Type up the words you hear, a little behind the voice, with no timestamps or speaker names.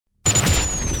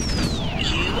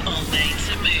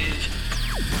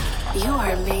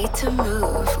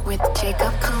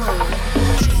Jacob Cologne.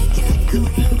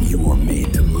 You are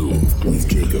made to move with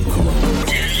Jacob Cologne.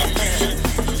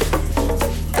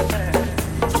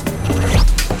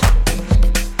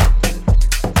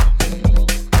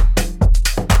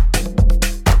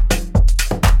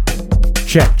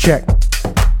 Check.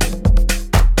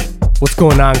 What's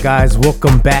going on, guys?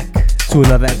 Welcome back to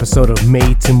another episode of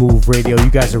Made to Move Radio. You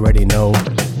guys already know.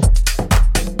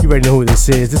 You already know who this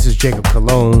is. This is Jacob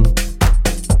Cologne.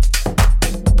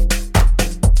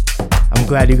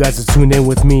 I'm glad you guys are tuned in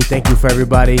with me. Thank you for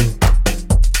everybody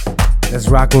that's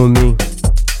rocking with me.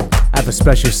 I have a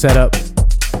special setup,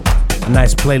 a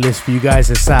nice playlist for you guys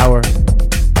this hour.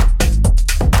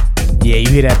 Yeah, you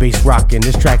hear that bass rocking.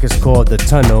 This track is called The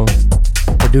Tunnel,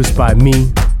 produced by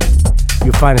me.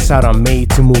 You'll find us out on Made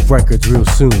to Move Records real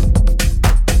soon.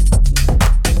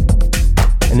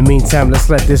 In the meantime, let's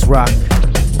let this rock.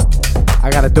 I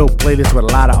got a dope playlist with a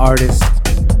lot of artists,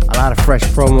 a lot of fresh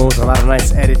promos, a lot of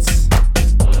nice edits.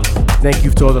 Thank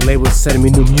you to all the labels sending me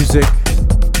new music.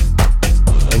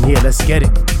 And yeah, let's get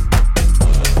it.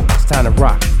 It's time to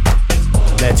rock.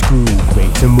 Let's groove,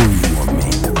 Made to Move. You are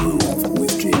made to move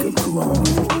with Jacob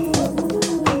Cologne.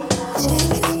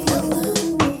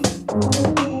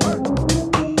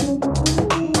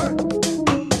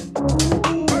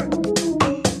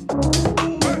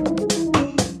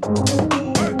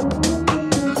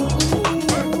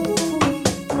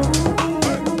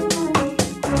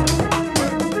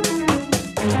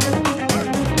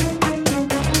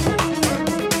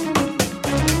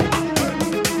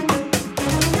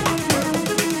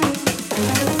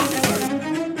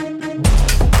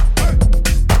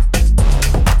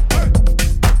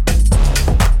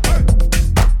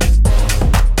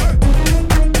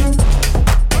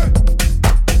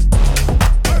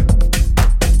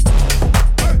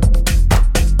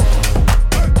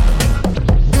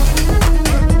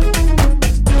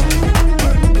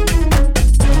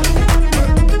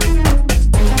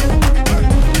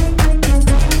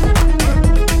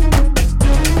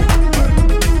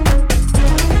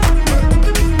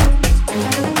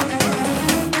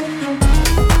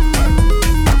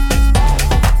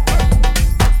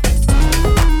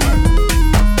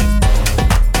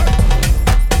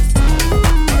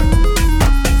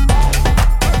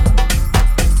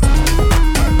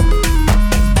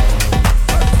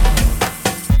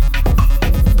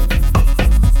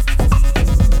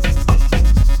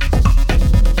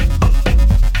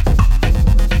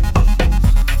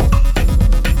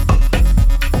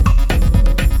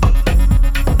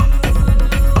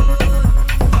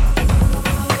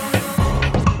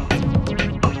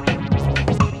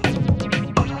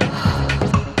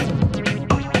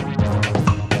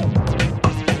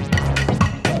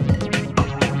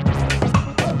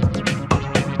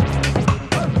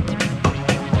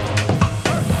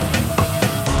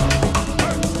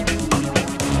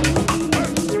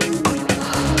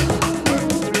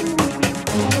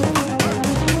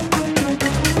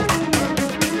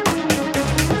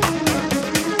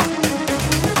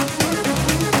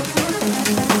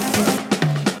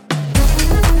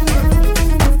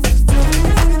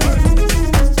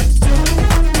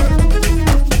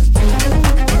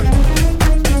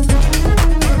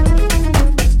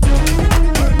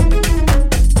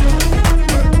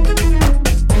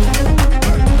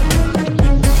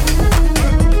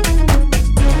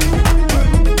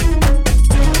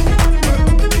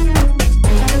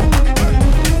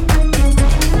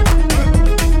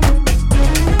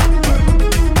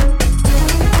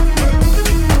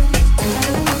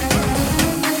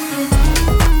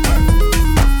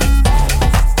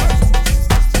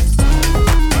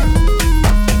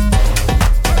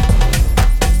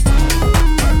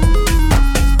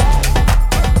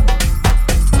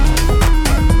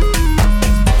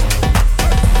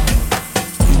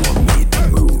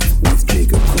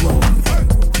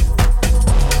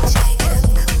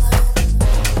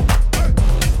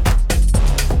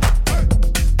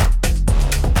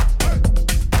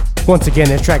 Once again,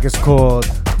 this track is called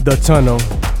The Tunnel.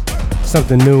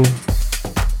 Something new.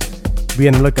 Be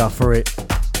on the lookout for it.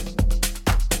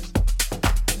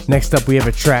 Next up, we have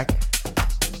a track.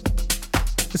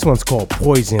 This one's called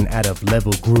Poison out of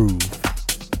Level Groove.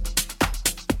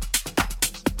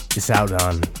 It's out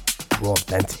on Raw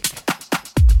Authentic.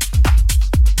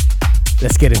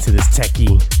 Let's get into this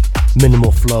techie,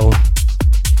 minimal flow,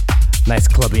 nice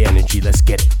clubby energy. Let's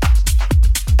get it.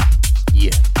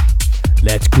 Yeah.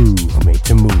 Let's groove, Made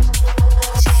to Move.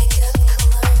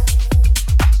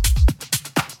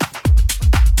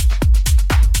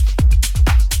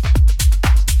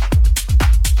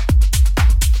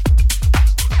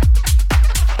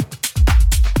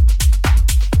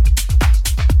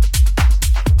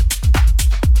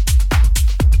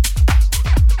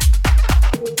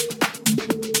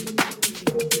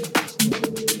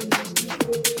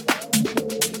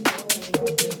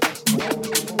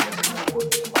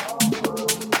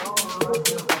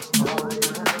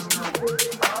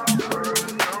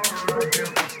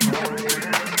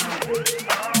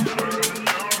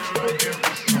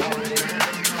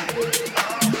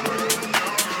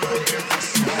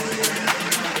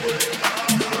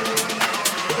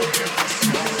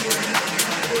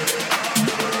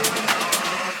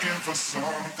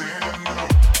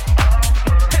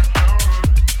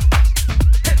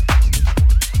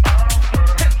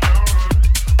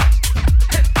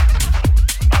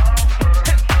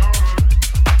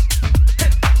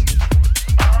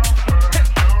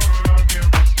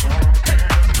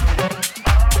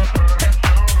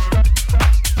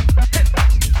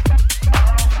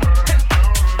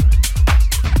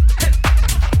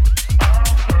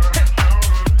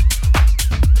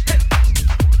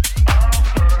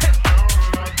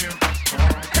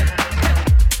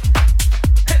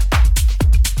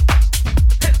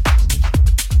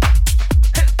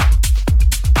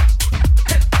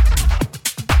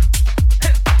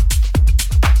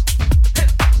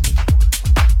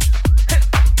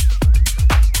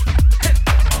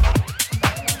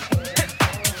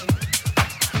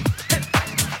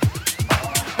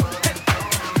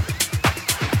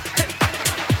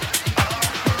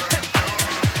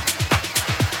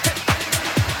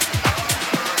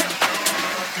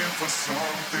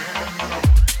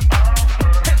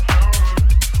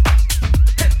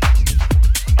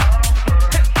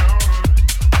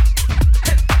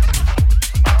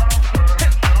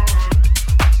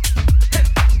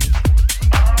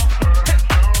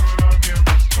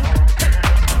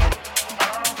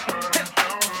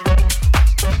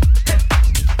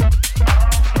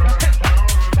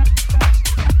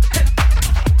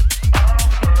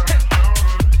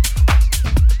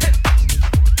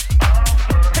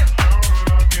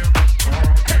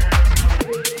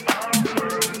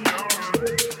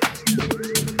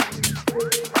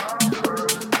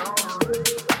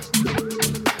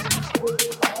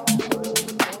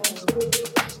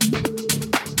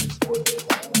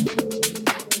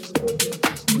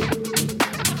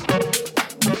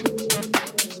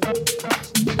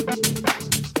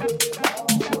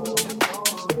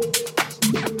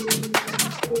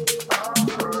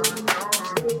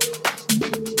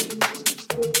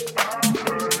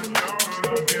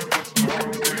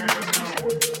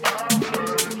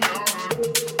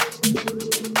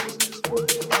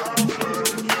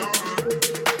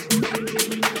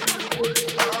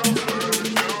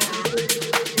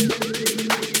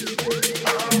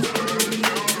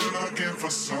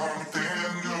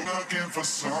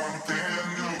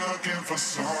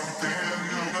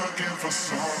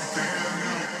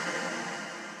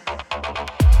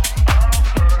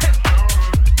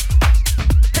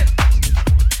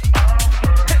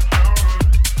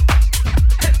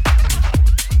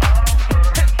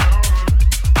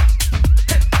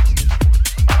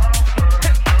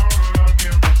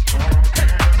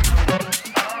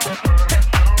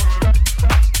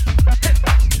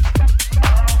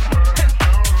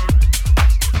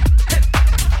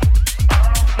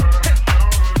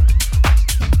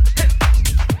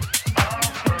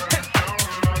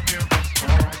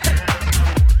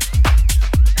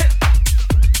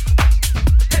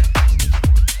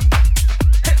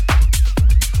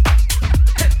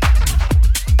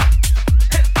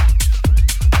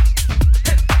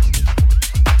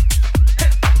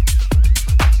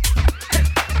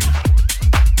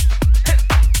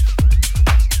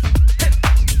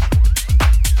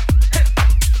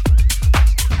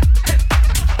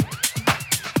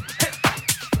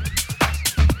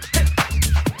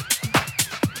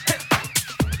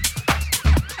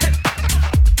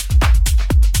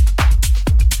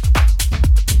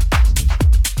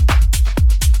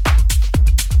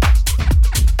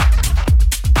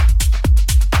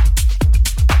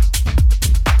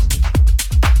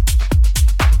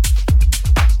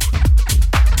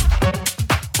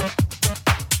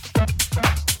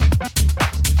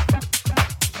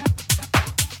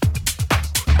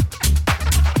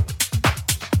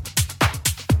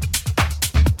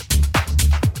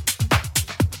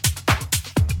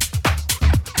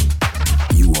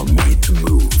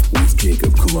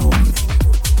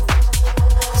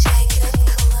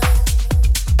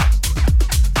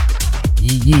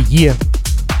 Yeah,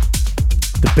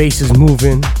 the bass is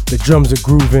moving, the drums are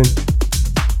grooving.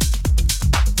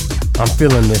 I'm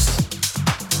feeling this.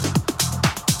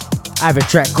 I have a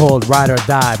track called Ride or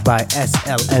Die by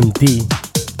SLMD.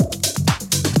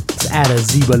 It's at a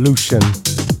Zevolution.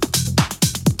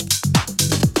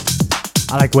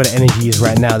 I like where the energy is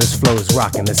right now. This flow is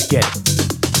rocking. Let's get it.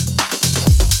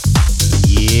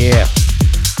 Yeah.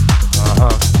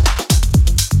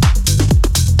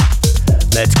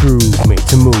 Let's groove, make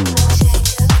to move.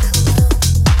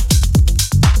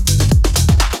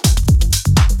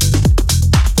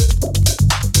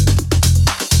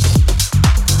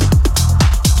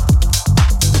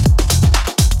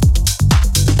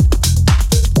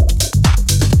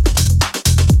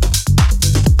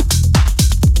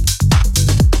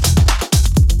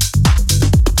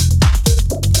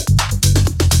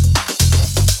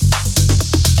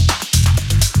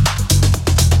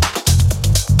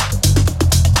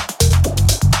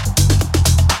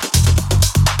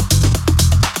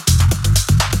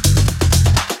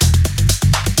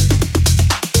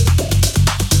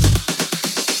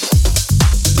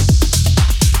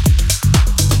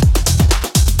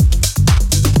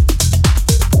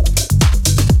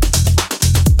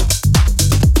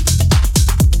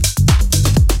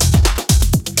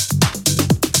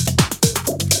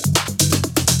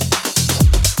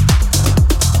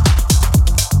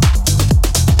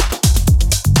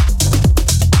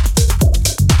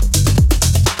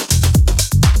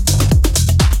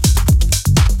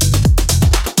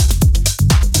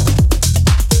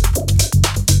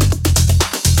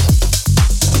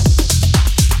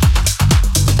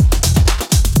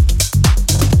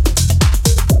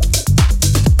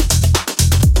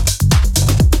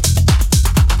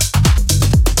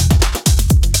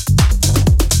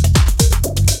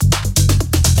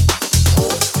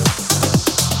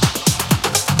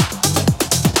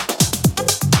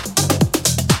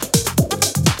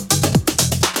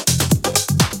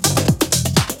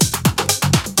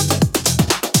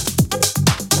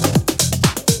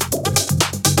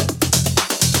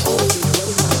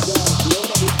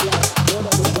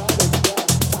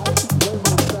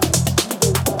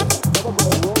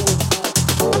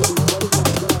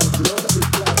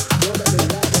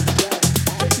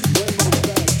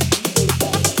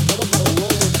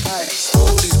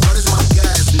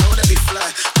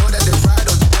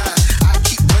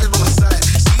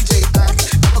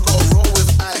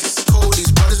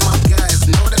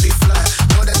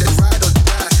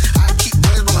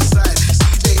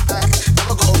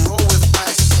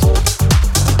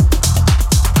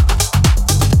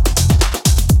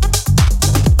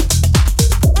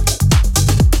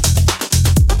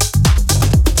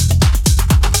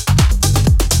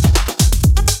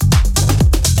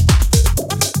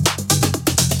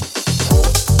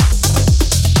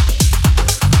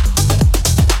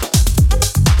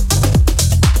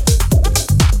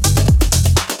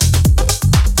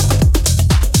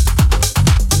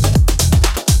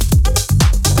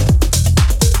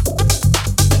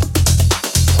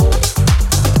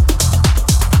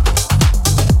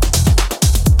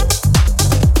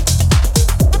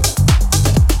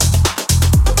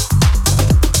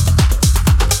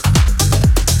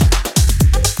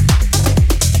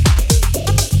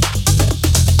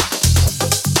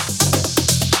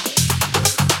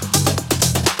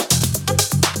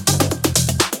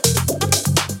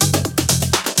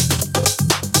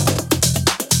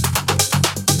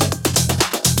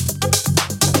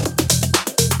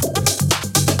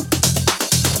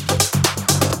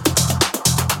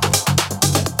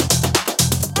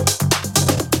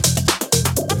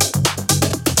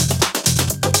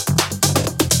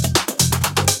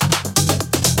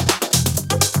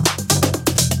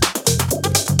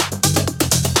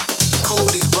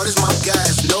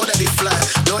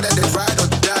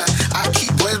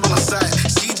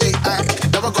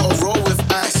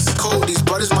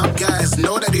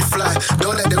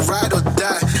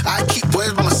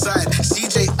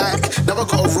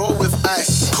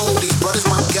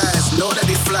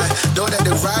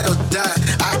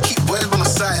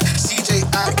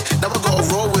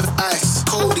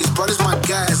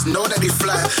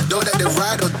 that they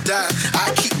ride or die.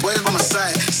 I keep boys by my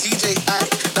side. CJ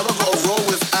Act, never gotta roll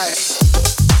with ice.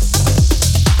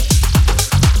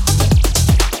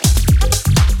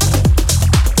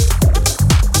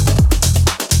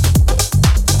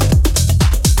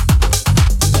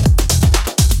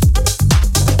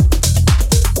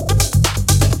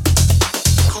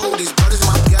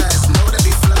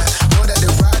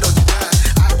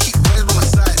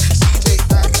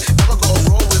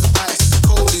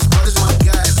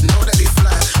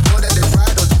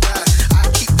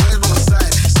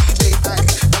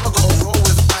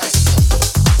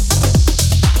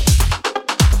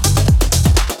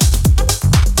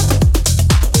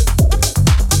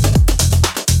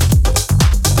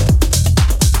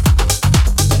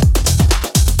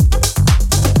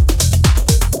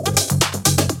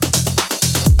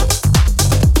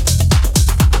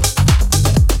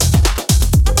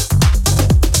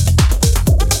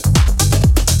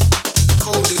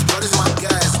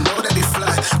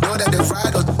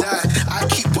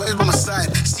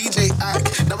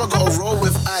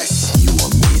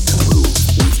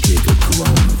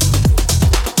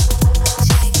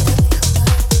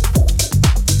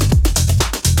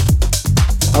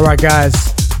 Alright guys,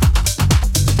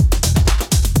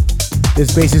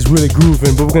 this bass is really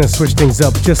grooving, but we're gonna switch things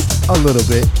up just a little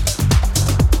bit.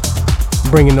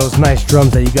 Bringing those nice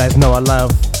drums that you guys know I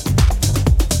love.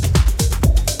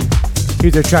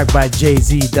 Here's a track by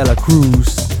JC De La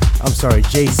Cruz.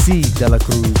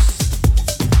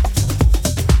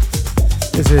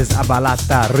 This is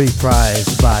Abalata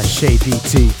reprised by Shay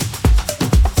DT.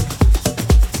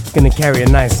 Gonna carry a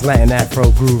nice Latin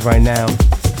Afro groove right now.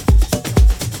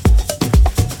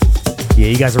 Yeah,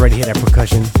 you guys already hear that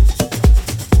percussion.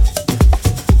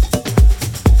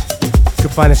 You can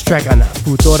find this track on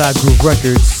Futura Groove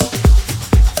Records,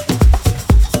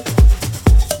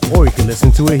 or you can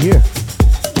listen to it here.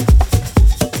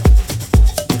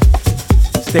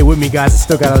 Stay with me, guys. I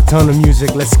still got a ton of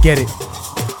music. Let's get it.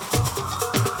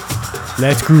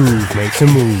 Let's groove, make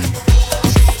some moves.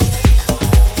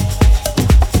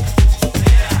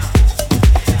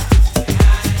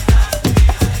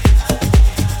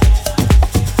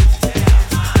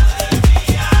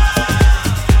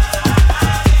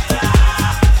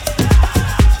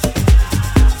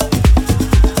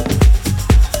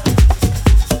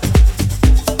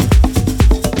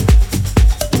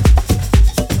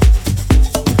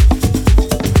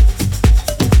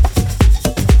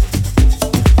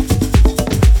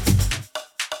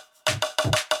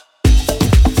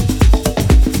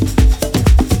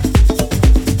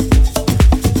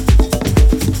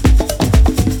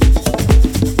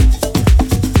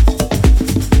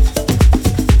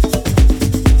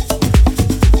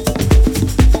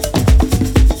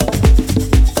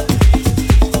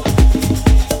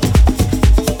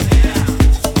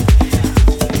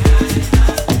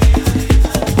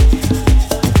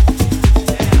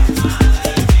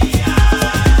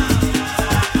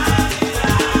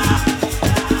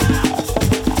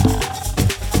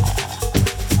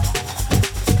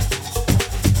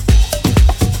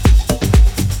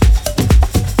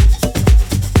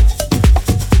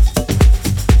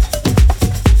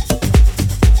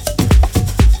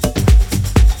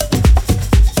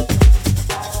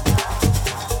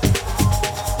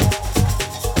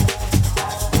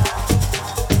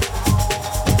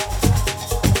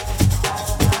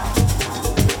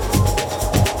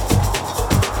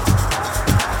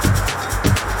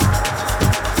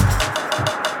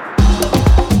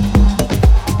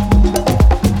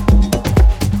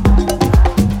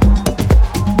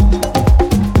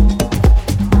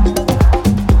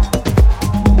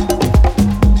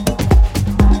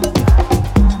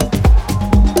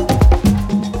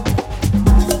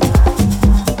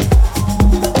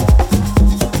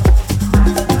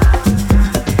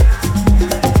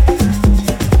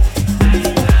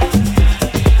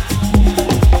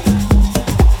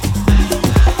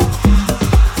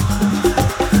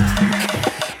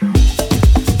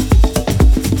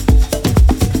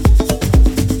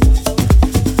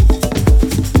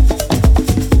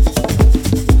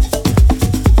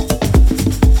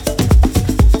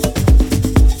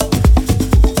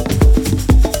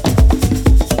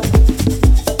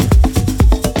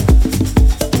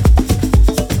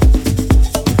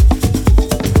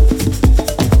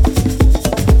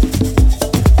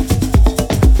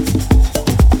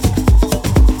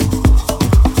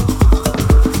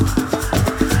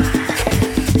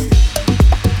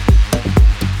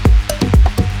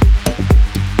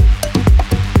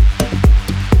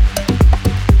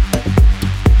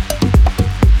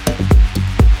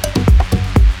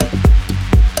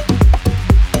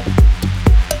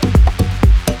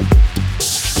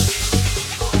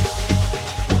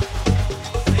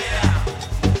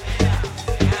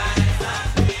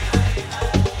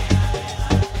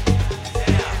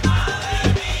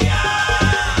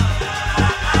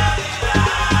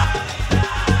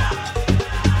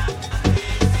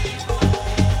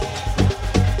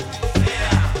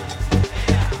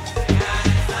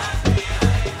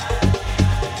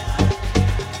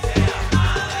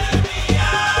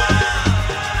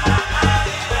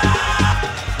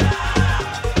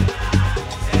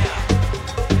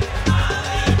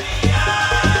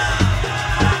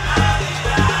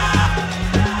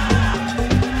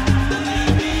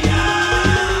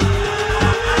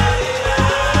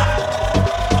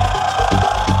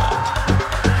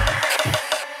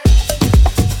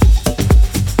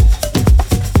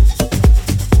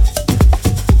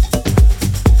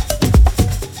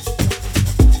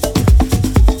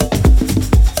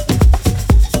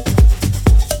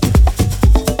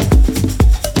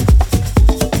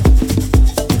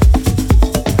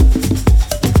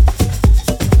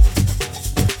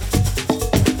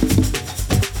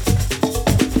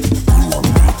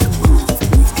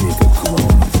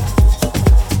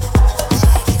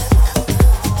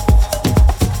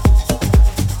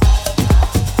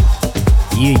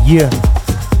 Yeah.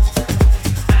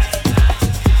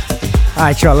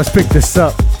 Alright, y'all, let's pick this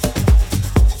up.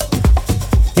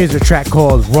 Here's a track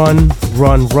called Run,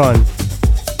 Run, Run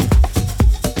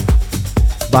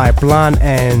by Blonde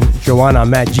and Joanna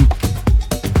Magic.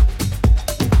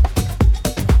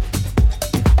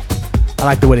 I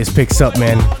like the way this picks up,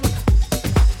 man.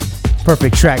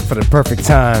 Perfect track for the perfect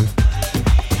time.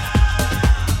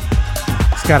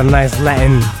 It's got a nice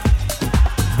Latin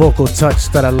vocal touch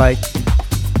that I like.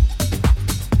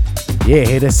 Yeah,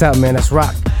 hear this out, man. Let's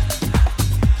rock.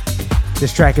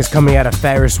 This track is coming out of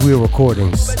Ferris Wheel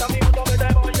Recordings.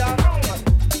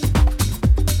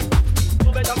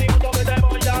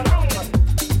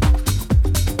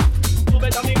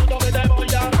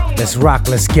 Let's rock,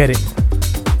 let's get it.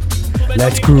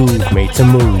 Let's groove, made to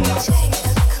move.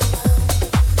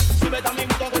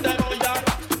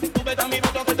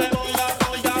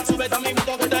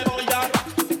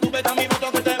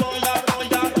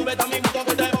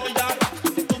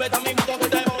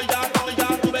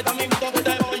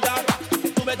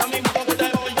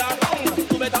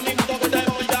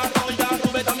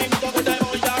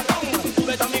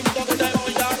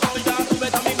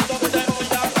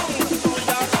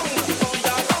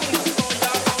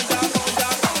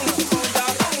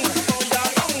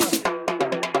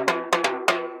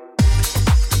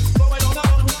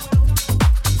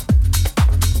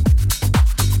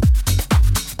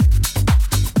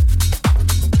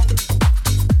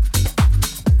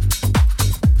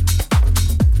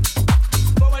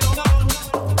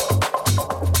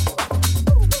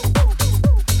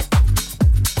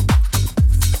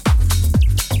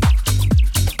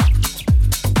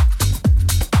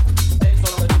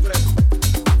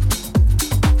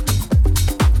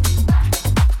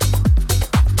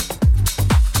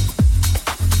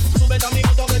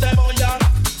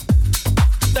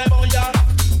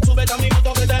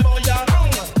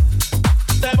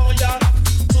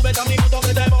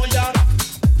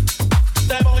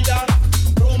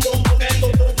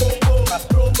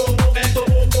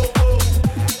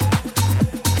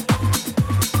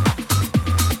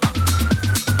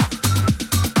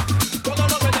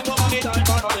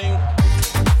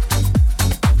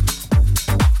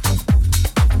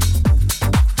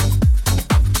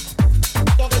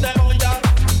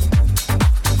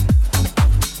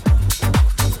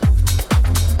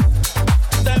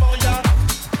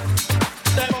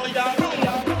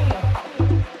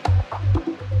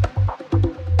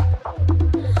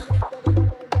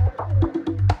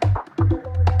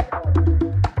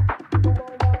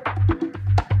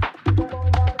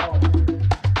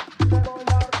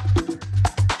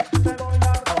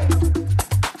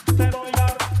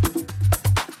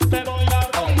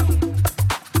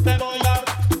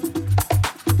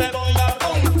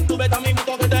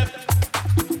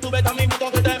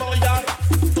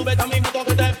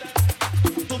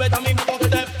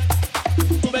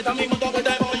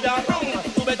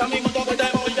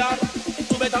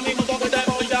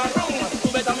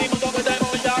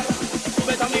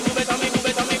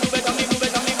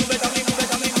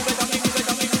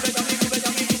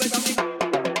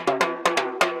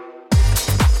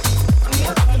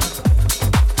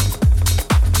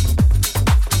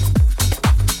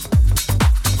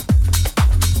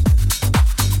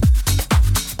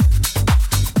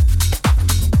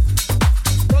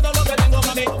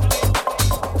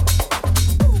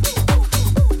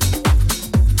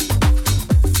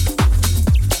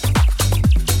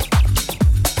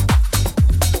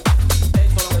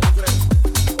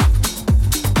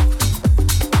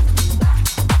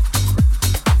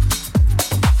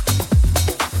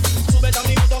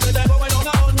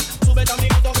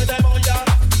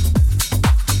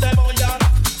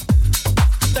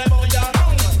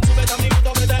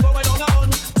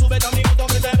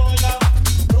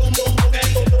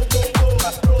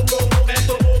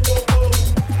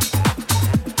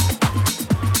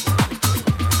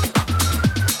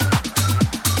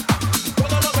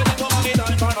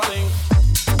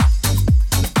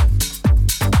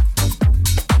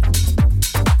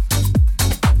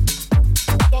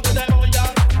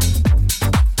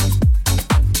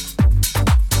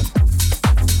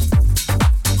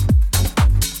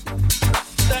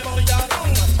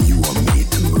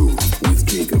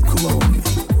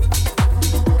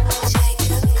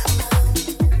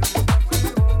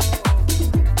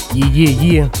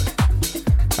 Yeah.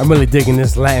 I'm really digging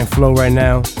this Latin flow right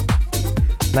now.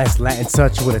 Nice Latin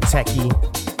touch with a techie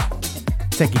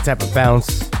type of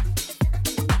bounce.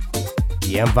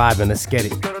 Yeah, I'm vibing, let's get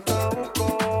it.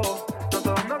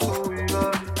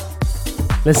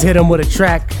 Let's hit him with a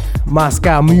track,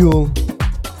 Moscow Mule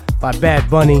by Bad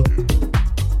Bunny.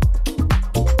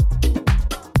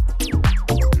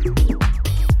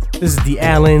 This is the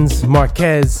Allens,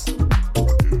 Marquez,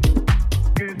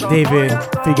 David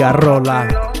Figueroa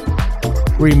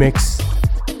remix.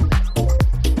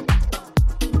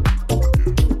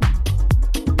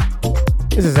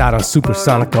 This is out on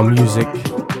Supersonical Music.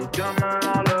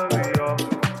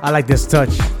 I like this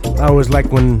touch. I always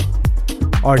like when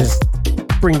artists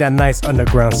bring that nice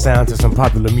underground sound to some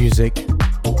popular music.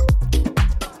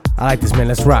 I like this, man.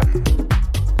 Let's rock.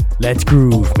 Let's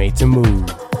groove, made to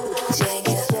move.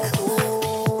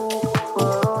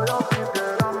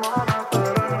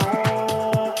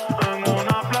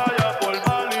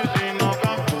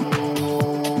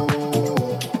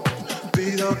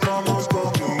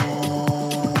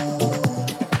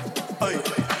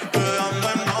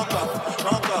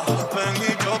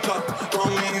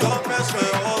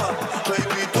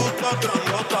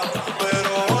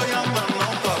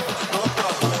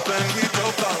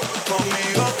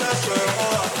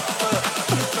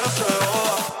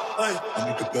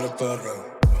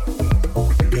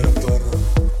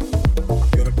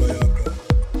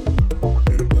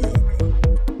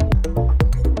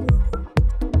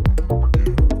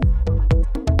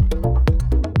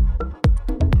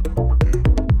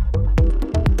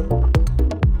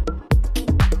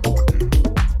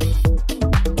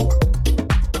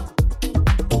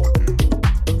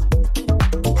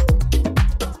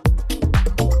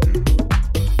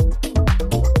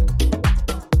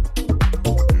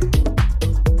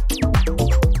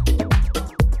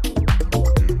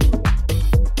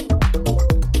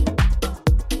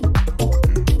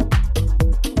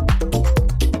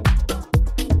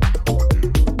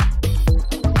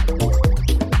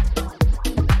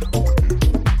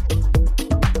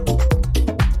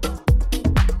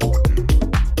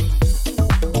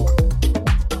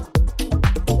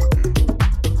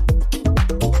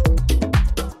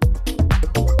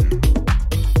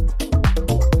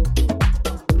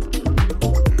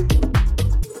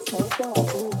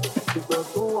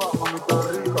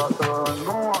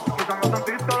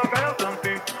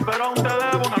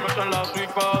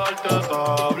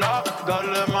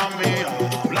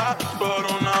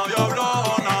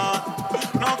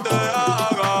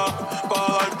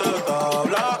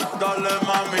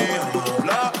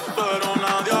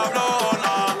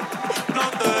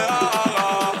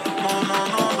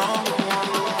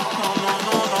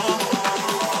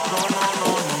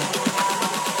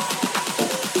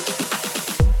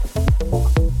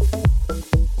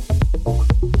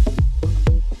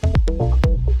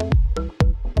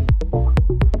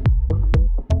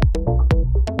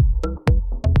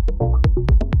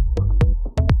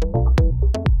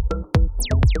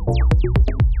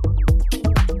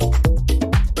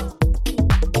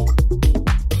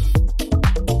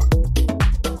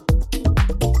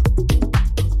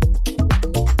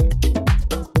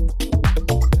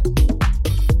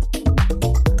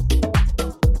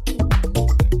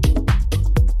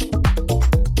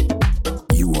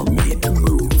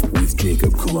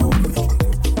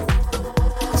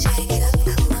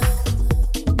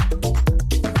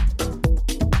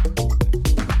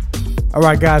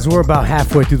 Alright guys, we're about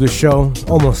halfway through the show,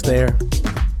 almost there.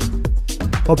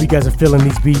 Hope you guys are feeling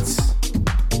these beats.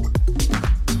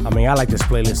 I mean, I like this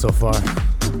playlist so far.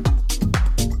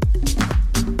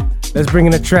 Let's bring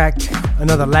in a track,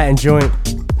 another Latin joint.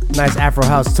 Nice Afro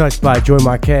house touch by Joy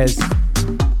Marquez.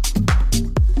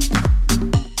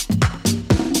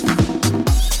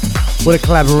 With a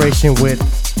collaboration with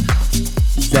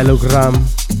Zelogram.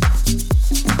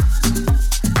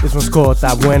 This one's called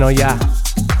Ta Bueno Ya.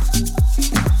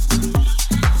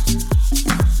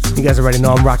 You guys already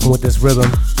know I'm rocking with this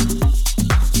rhythm.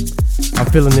 I'm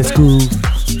feeling this groove.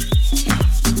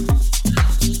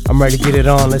 I'm ready to get it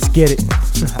on. Let's get it.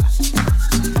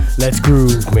 Let's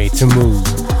groove, made to move.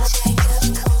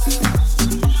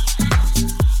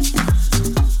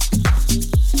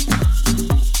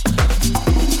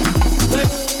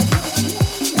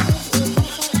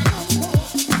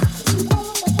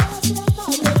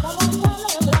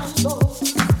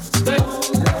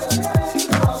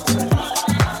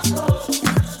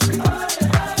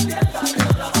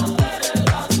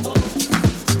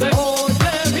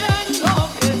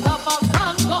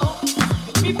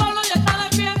 Mi pueblo ya está de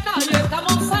fiesta y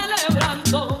estamos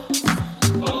celebrando.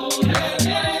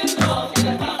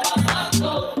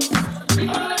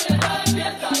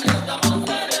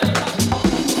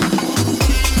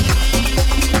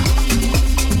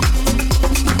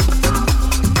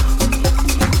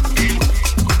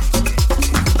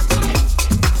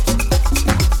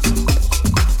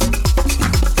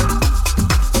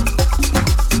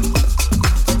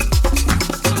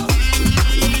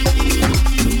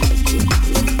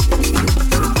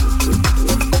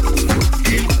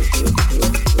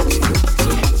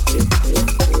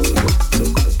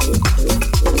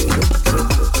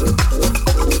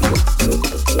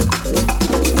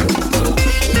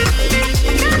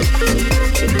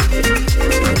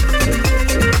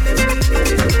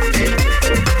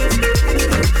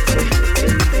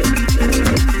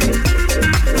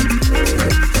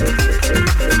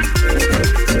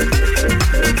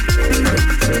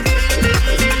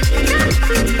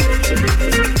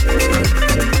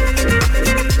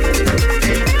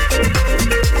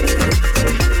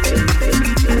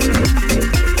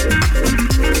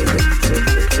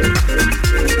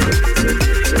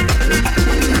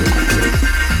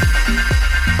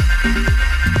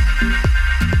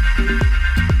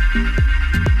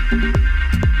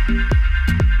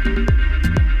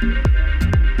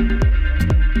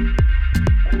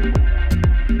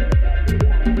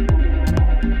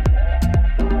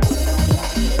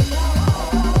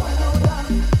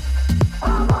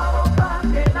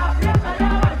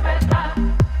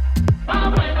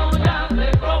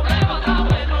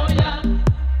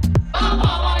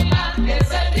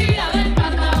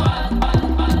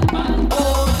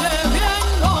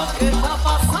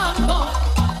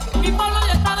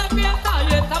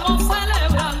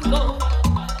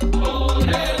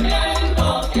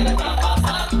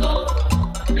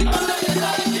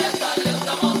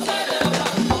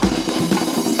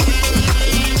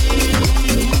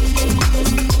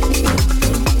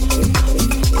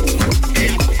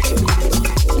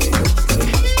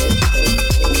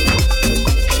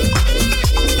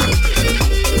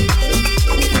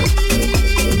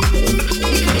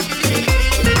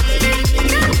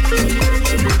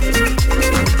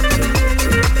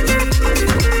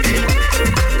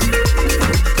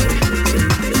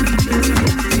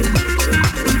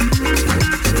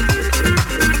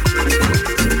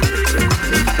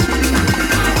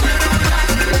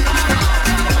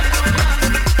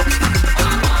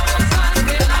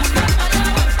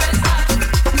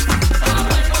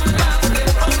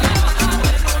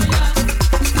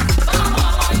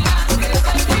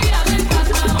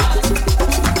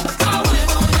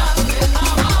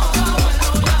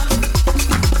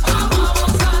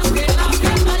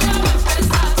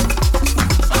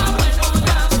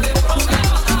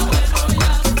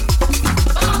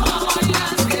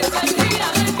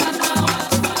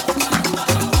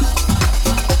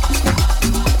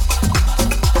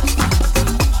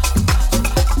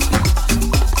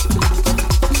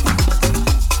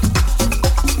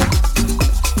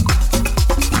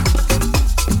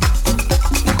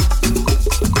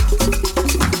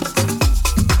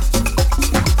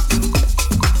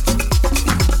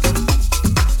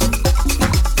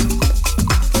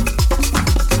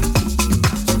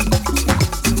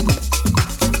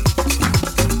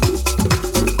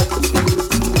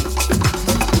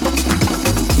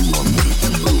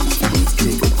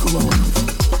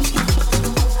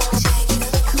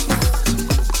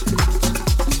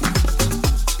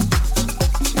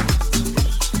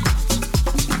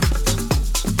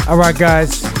 Alright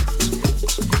guys,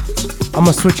 I'm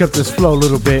gonna switch up this flow a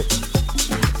little bit.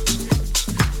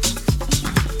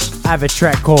 I have a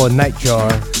track called Nightjar.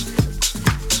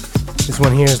 This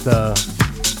one here is the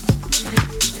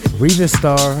Riva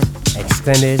Starr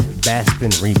Extended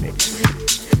Bassspin Remix,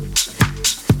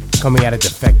 coming out of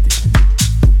Defected.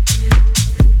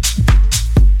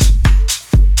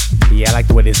 Yeah, I like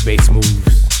the way this bass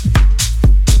moves.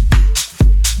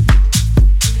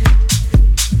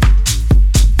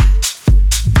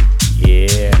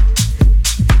 Yeah.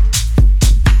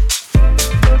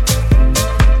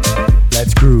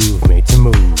 Let's groove, made to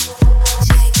move.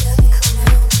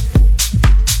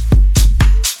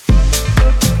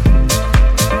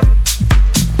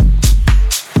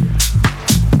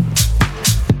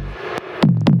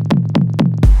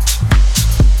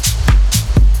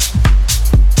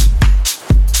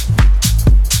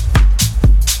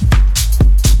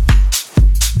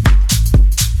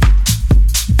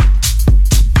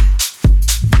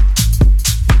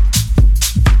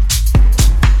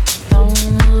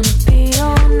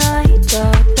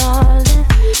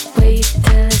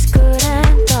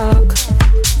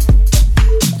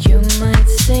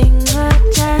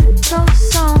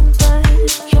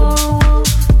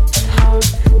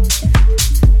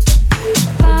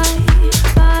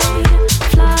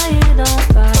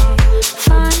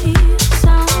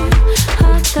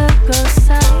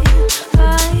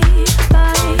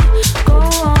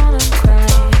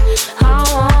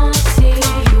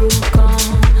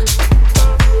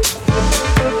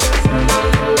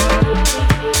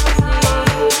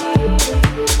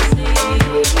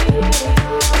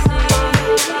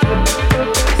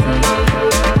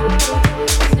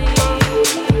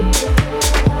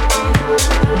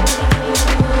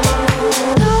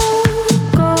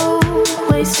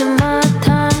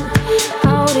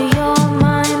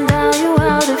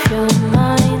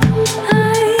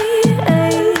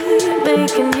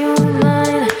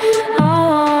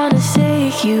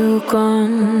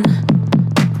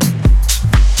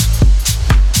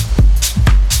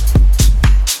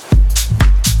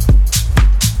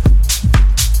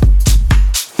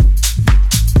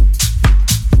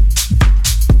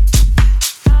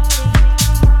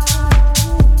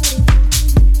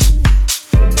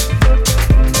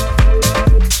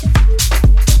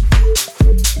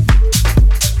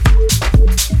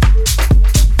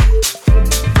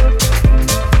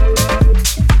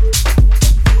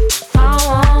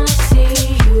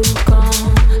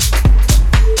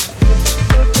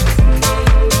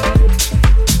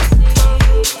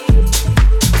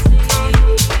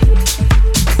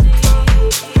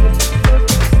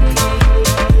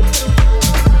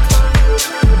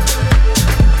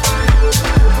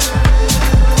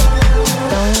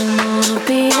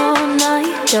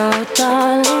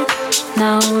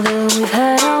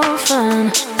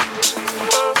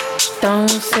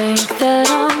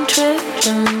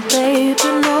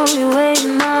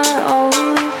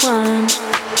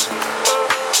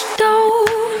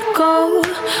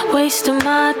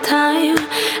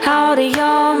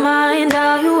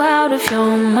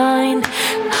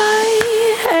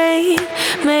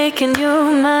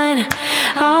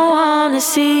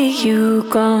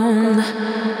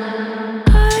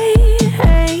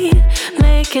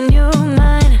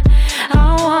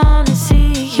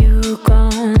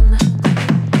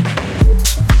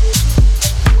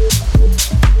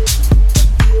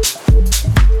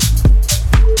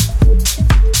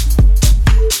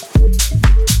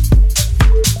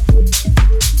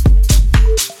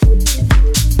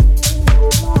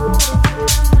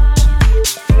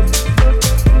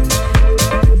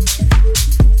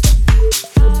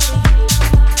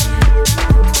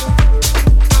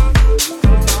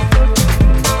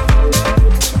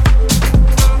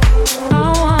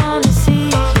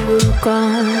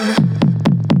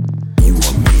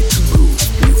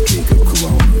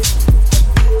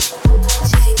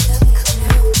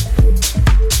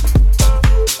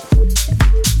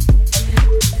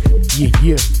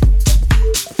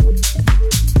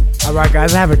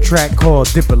 Guys, I have a track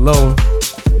called Dip It Low.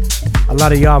 A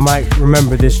lot of y'all might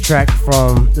remember this track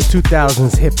from the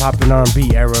 2000s hip hop and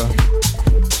R&B era.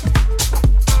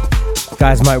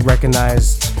 Guys might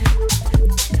recognize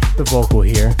the vocal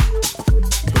here,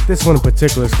 but this one in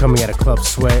particular is coming out of Club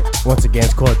Sweat. Once again,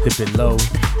 it's called Dip It Low.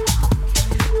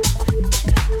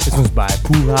 This one's by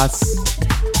Pujas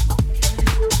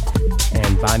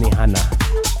and Bani Hana.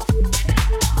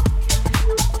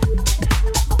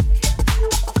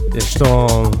 This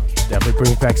song definitely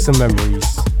brings back some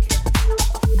memories,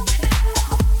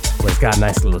 but it's got a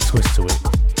nice little twist to it.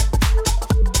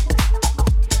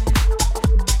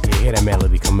 Yeah, hear that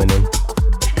melody coming in.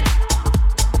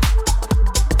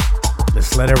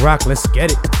 Let's let it rock. Let's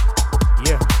get it.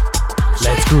 Yeah.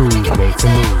 Let's groove, make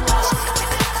some moves.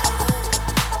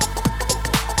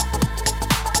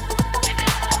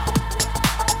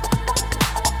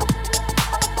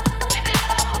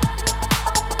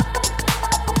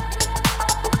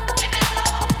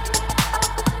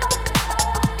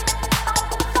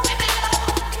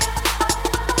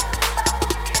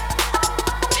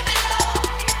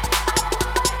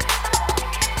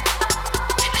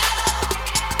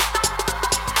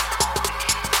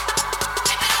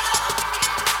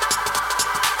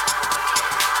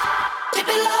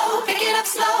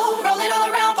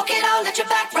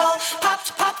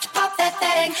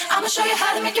 I'ma show you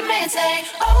how to make your man say,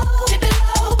 oh, dip it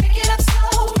low, pick it up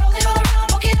slow, roll it all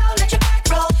around, walk it out, let your back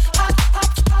roll, pop,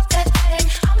 pop, pop that thing.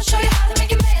 I'ma show you how to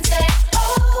make your man say,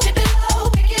 oh, dip it low,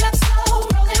 pick it up slow,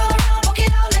 roll it all around, walk it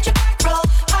out, let your back roll,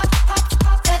 pop, pop,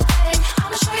 pop that thing.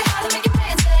 I'ma show you how to make your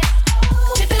man say, oh,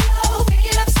 dip it low, pick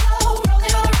it up slow, roll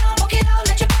it all around, walk it out,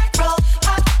 let your back roll,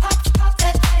 pop, pop, pop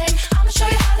that thing. I'ma show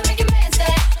you how to make your man say,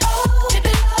 oh, dip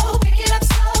it low, pick it up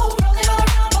slow, roll it all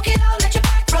around, walk it out, let your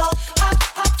back roll, pop,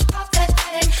 pop, pop that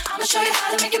thing. I'ma show you how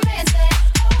to make your man say.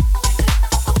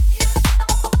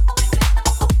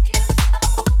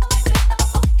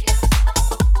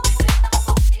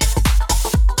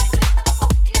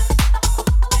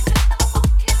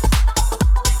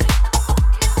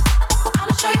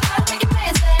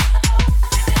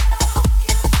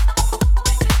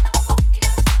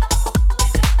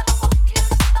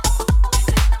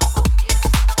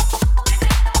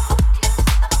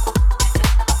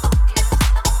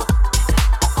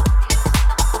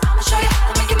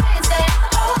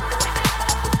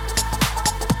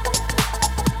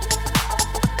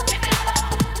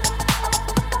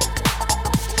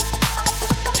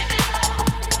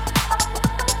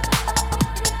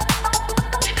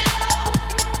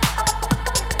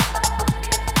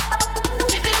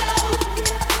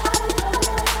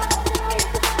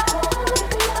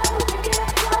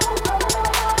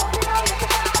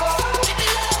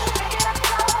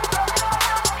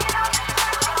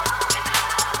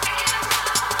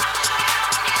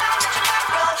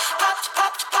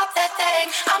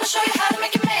 I'ma show you how to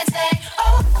make your man say,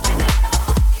 oh.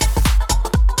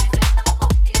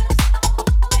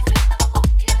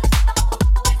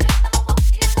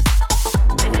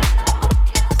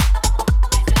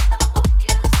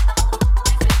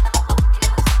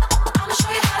 I'ma show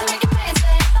you how to make your man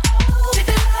say, oh. Dip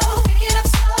it low, pick it up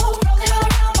slow, roll it all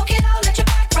around, walk it out, let your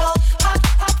back roll, pop,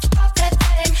 pop, pop that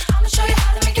thing. I'ma show you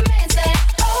how to make your man say,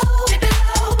 oh. Dip it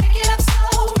low, pick it up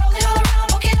slow, roll it all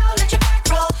around, walk it out, let your back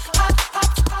roll, pop,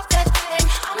 pop, pop that thing.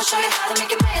 I'ma show you how to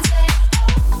make your man say.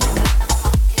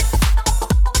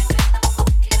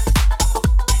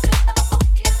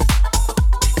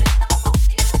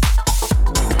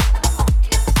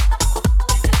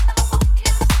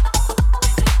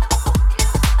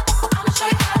 I'ma show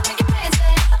you how to make your man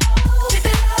say, oh, dip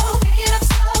it low, pick it up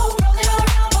slow, roll it all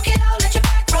around, walk it out, let your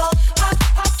back roll, pop,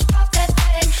 pop, pop that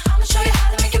thing. I'ma show you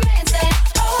how to make your man say,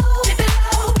 oh, dip it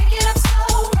low, pick it up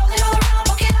slow, roll it all around,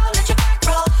 walk it out, let your back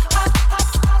roll, pop, pop,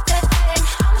 pop that thing.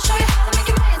 I'ma show you how to make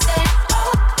your man say,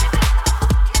 oh.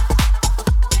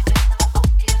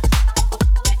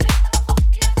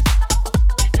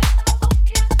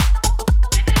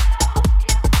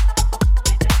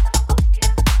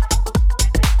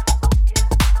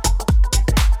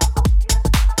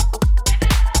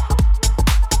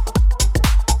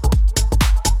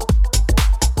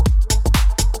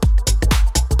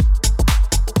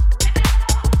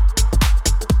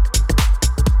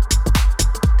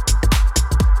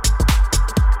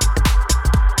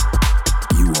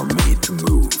 You are made to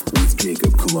move with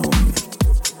Jacob Cologne.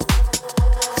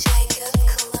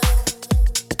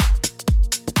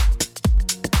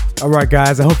 Alright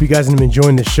guys, I hope you guys have been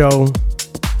enjoying the show.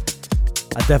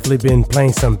 I've definitely been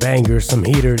playing some bangers, some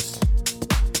heaters,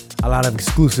 a lot of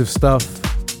exclusive stuff.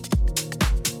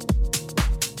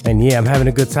 And yeah, I'm having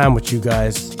a good time with you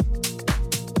guys.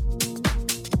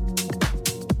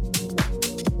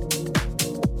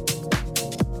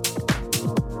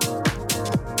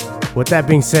 With that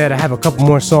being said, I have a couple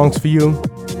more songs for you.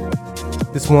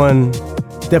 This one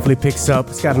definitely picks up.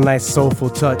 It's got a nice soulful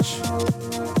touch.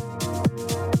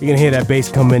 You're gonna hear that bass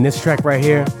come in. This track right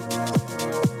here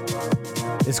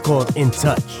is called In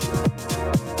Touch.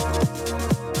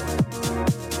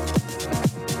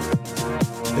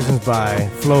 This one's by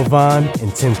Flo Von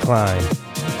and Tim Klein.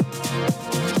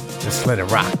 Let's let it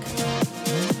rock.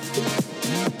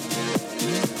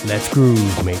 Let's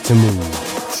groove, make some move.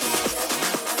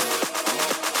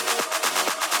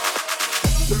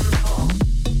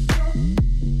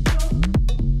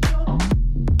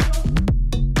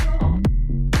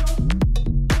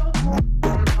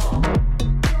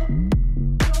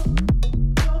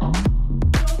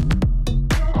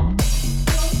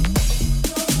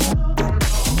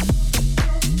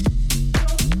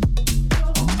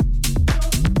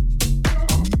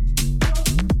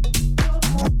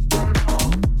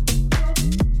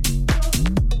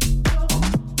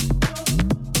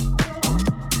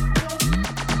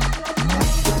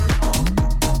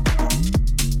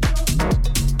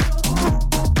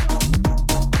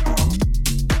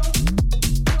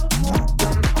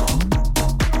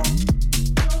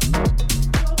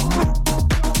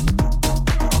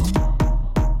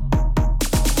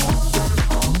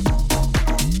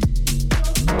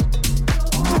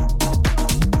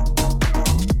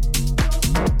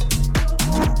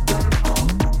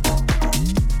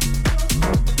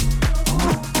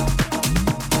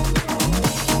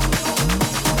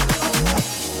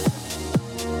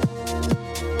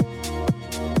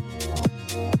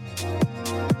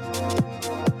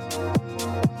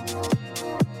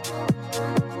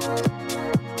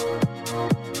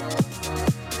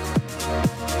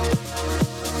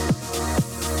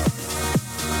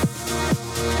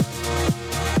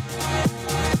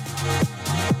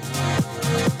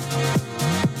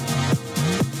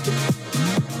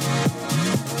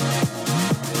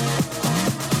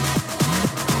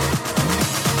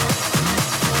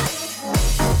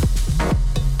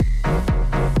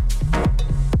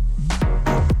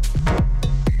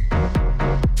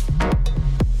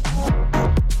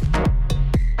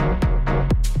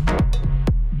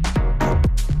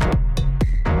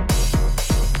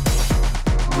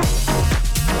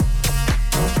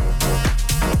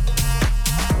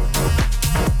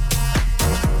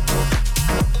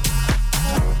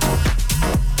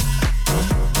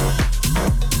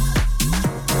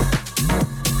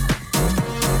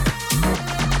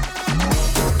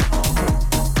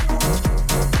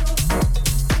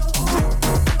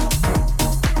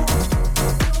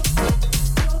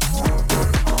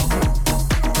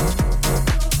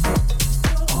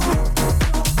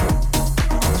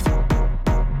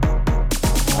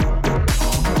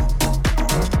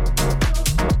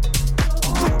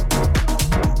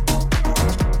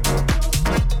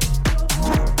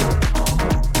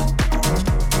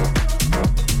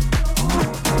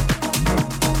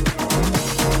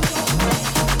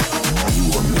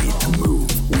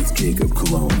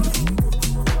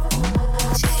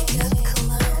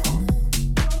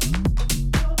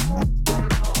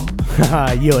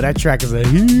 Yo, that track is a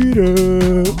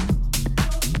heater.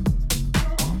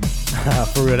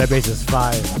 For real, that bass is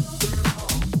fire.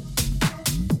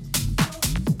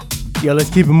 Yo, let's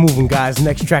keep it moving, guys.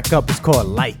 Next track up is called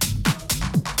Light.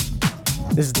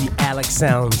 This is the Alex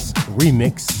Sounds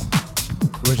remix.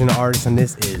 Original artist on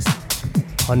this is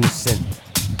 100%.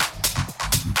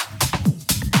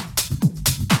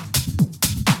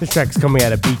 This track is coming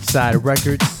out of Beachside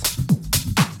Records.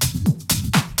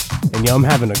 And yo, I'm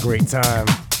having a great time.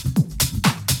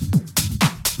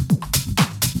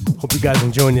 Hope you guys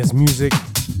enjoying this music.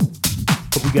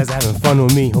 Hope you guys are having fun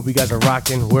with me. Hope you guys are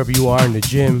rocking wherever you are in the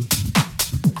gym,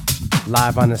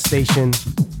 live on the station,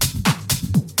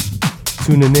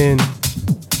 tuning in.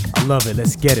 I love it.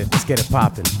 Let's get it. Let's get it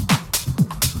popping.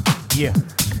 Yeah.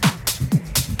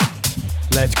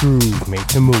 Let's groove. Made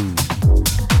to move.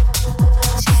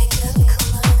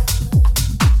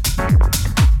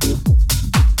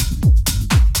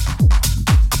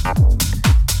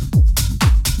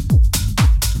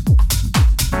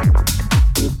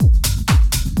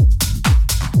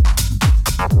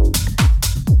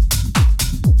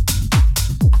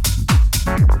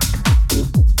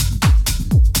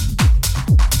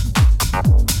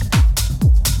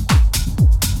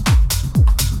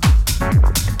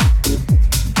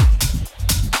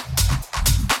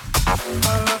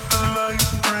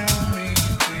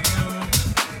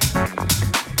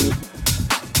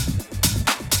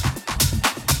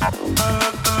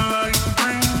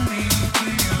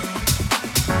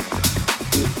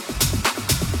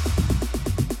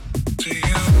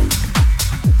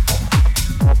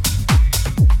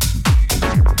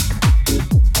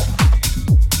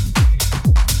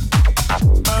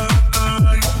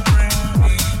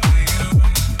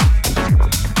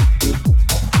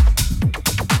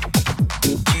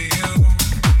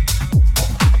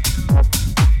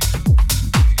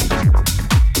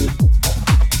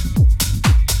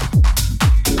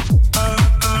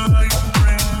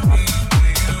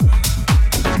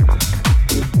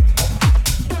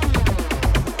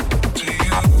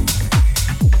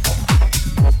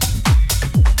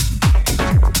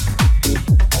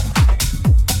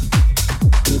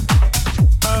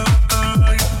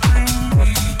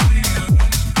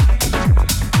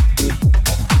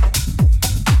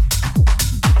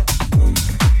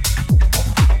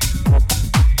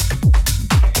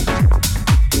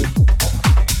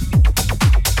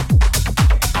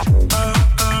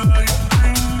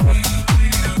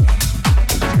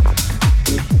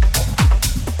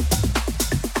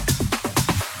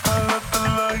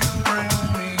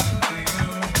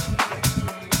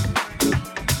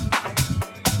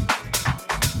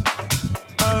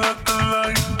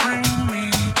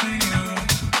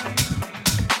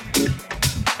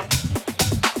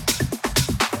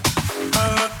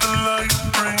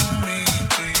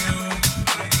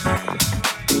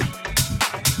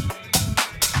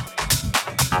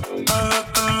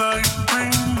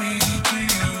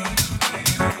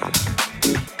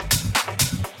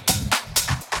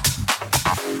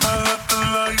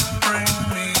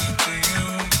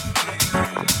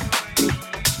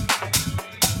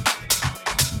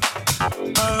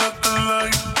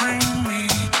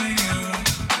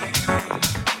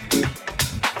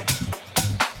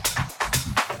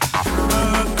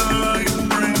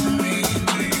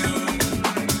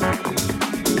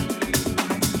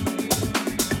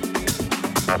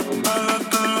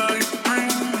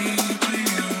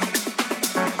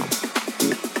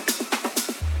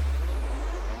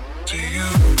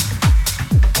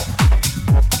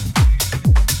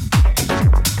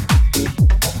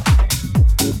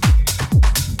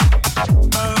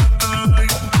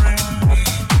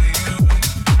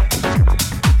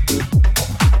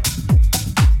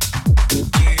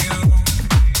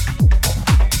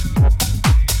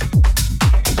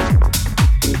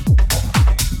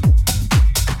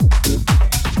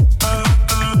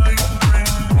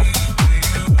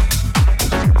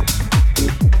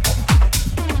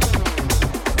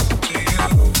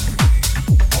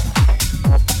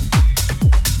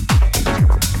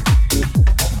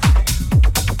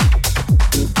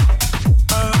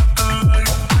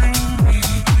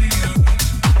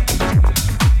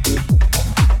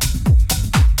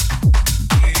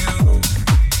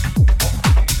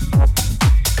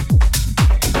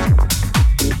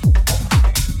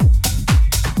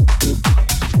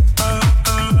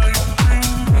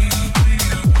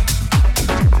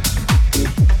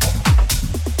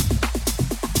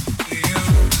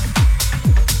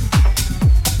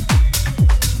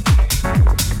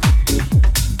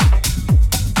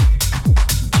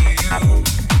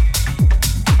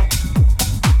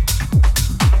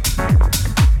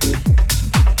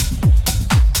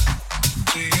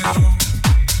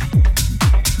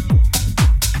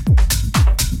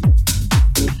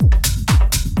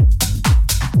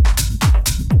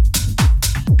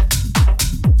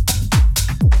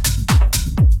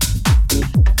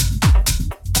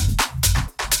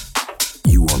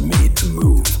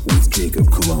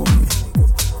 Cologne.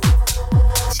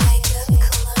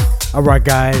 All right,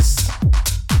 guys.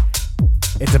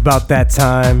 It's about that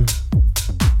time.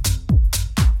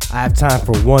 I have time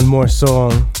for one more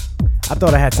song. I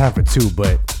thought I had time for two,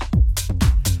 but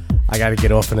I gotta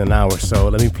get off in an hour, so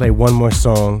let me play one more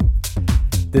song.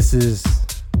 This is...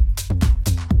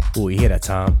 Oh, you hear that,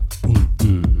 Tom?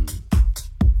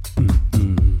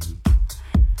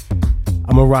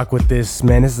 I'm gonna rock with this,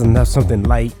 man. This is enough, something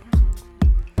light,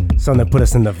 something that put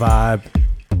us in the vibe,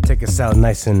 take us out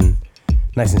nice and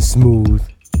smooth.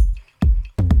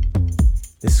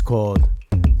 This is called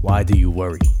Why Do You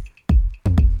Worry?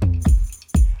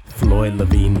 Floyd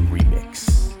Levine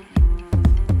remix.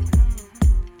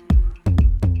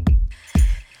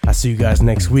 I'll see you guys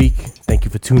next week. Thank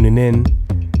you for tuning in.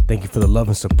 Thank you for the love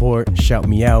and support. Shout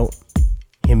me out.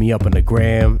 Hit me up on the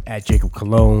gram at Jacob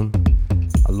Cologne.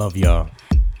 I love y'all.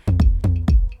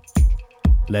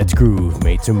 Let's groove,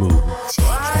 made to move.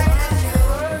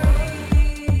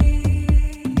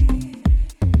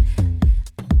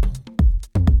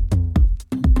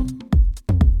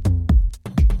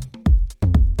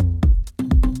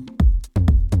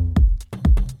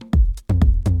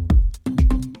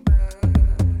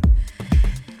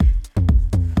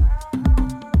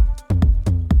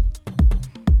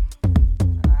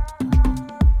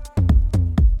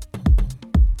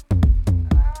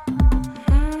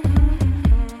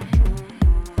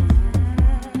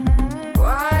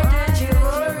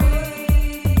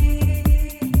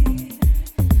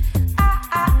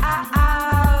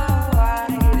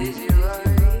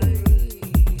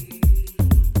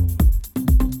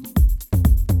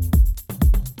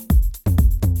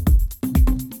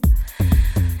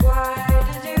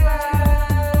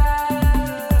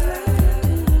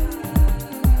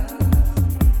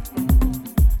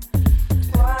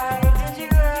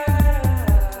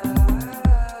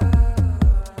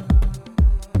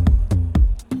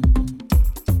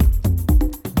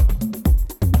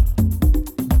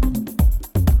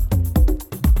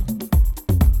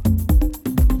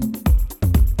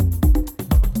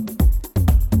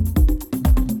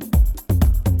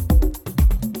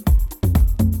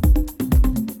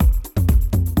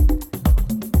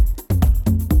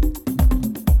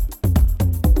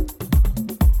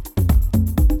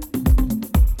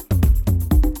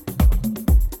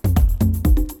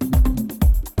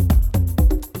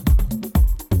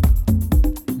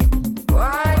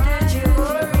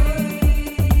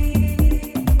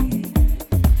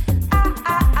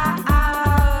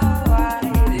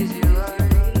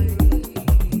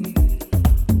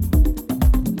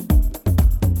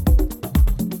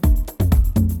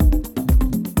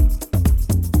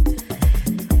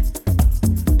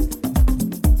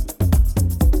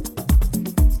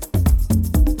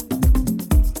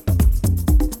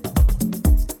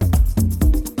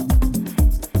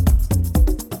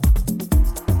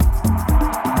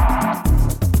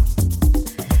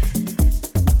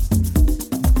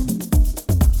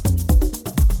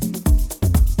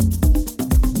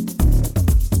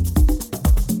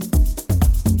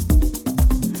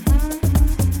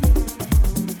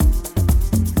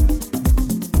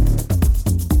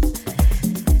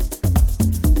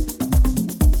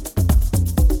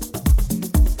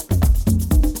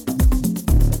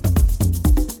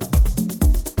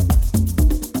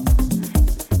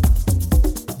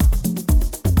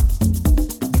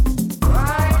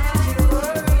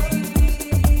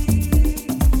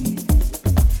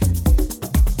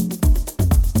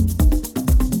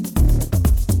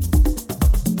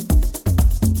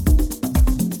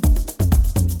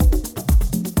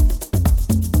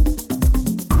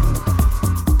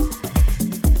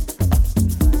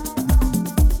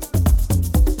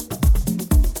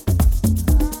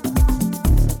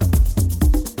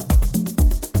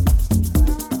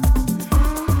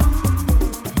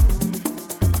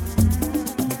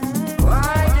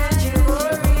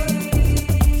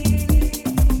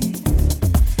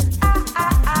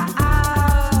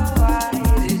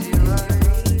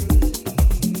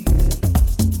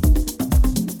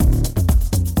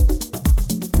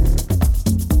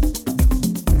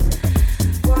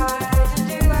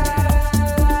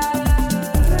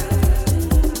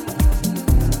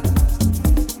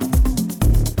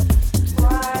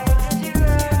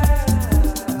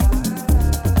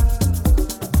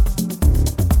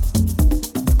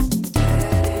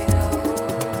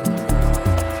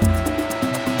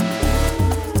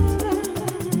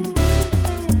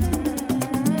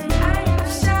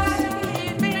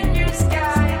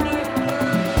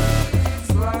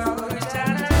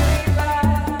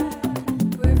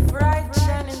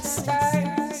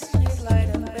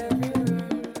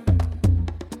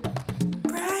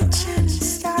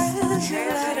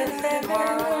 better than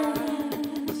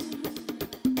once.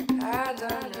 I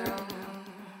don't know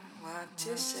what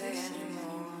to say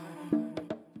anymore.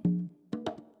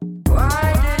 Why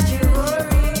did you worry?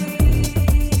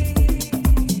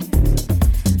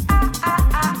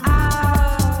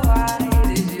 Why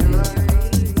did you worry?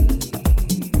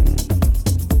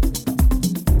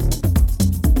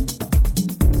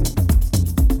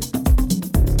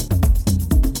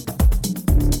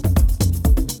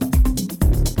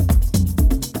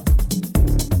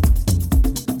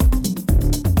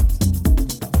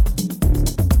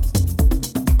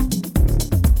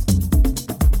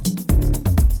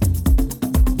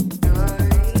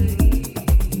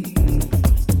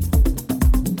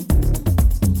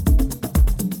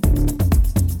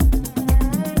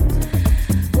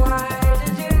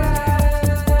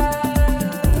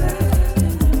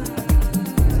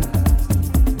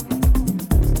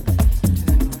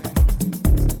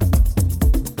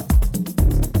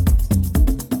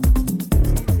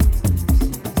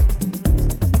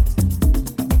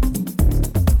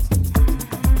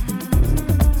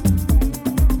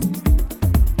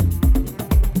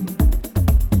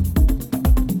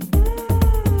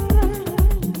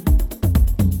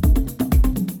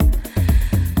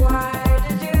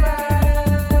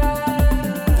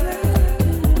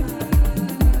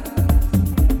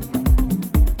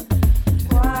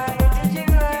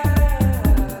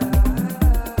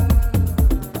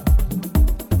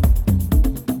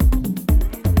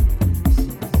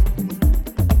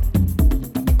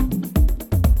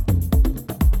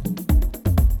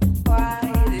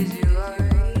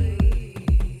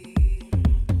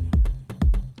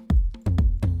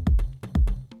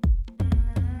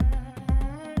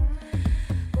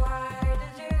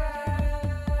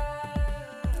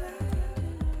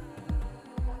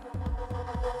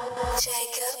 Jacob.